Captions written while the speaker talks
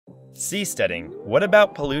Seasteading, what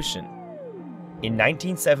about pollution? In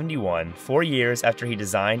 1971, 4 years after he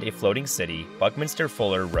designed a floating city, Buckminster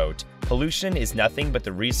Fuller wrote, "Pollution is nothing but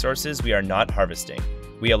the resources we are not harvesting.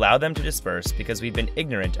 We allow them to disperse because we've been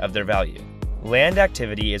ignorant of their value." Land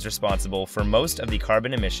activity is responsible for most of the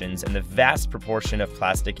carbon emissions and the vast proportion of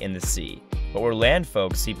plastic in the sea. But where land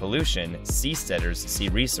folks see pollution, seasteaders see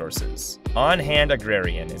resources. OnHand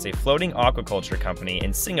Agrarian is a floating aquaculture company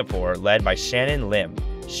in Singapore led by Shannon Lim.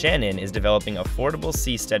 Shannon is developing affordable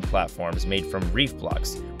seastead platforms made from reef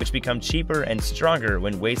blocks, which become cheaper and stronger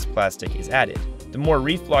when waste plastic is added. The more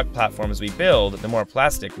reef block platforms we build, the more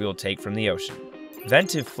plastic we will take from the ocean.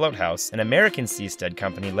 Ventive Floathouse, an American seastead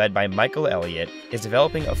company led by Michael Eliot, is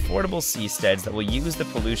developing affordable seasteads that will use the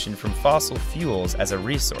pollution from fossil fuels as a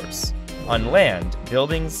resource. On land,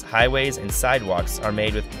 buildings, highways, and sidewalks are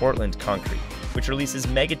made with Portland concrete, which releases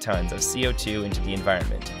megatons of CO2 into the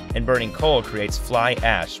environment, and burning coal creates fly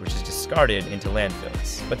ash, which is discarded into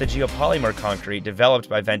landfills. But the geopolymer concrete developed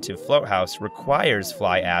by Ventive Floathouse requires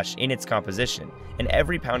fly ash in its composition, and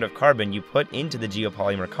every pound of carbon you put into the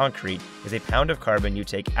geopolymer concrete is a pound of carbon you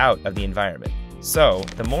take out of the environment. So,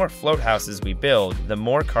 the more floathouses we build, the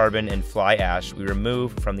more carbon and fly ash we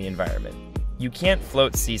remove from the environment. You can't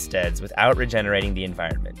float seasteads without regenerating the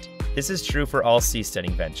environment. This is true for all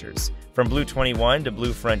seasteading ventures, from Blue 21 to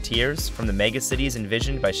Blue Frontiers, from the megacities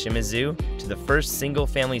envisioned by Shimizu to the first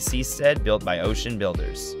single-family seastead built by ocean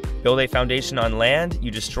builders. Build a foundation on land,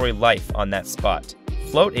 you destroy life on that spot.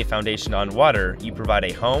 Float a foundation on water, you provide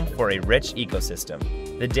a home for a rich ecosystem.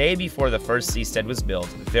 The day before the first seastead was built,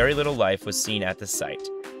 very little life was seen at the site.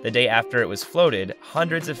 The day after it was floated,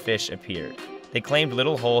 hundreds of fish appeared. They claimed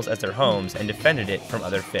little holes as their homes and defended it from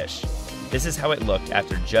other fish. This is how it looked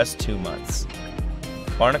after just 2 months.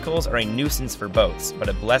 Barnacles are a nuisance for boats, but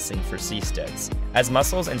a blessing for seasteads. As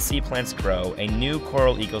mussels and sea plants grow, a new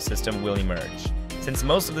coral ecosystem will emerge. Since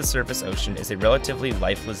most of the surface ocean is a relatively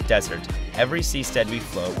lifeless desert, every seastead we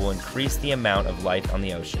float will increase the amount of life on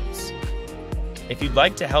the oceans. If you'd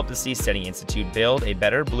like to help the Seasteading Institute build a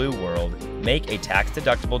better blue world, make a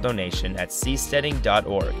tax-deductible donation at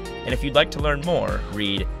seasteading.org. And if you'd like to learn more,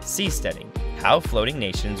 read Seasteading: How Floating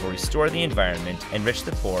Nations Will Restore the Environment, Enrich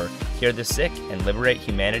the Poor, Cure the Sick, and Liberate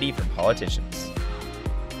Humanity from Politicians.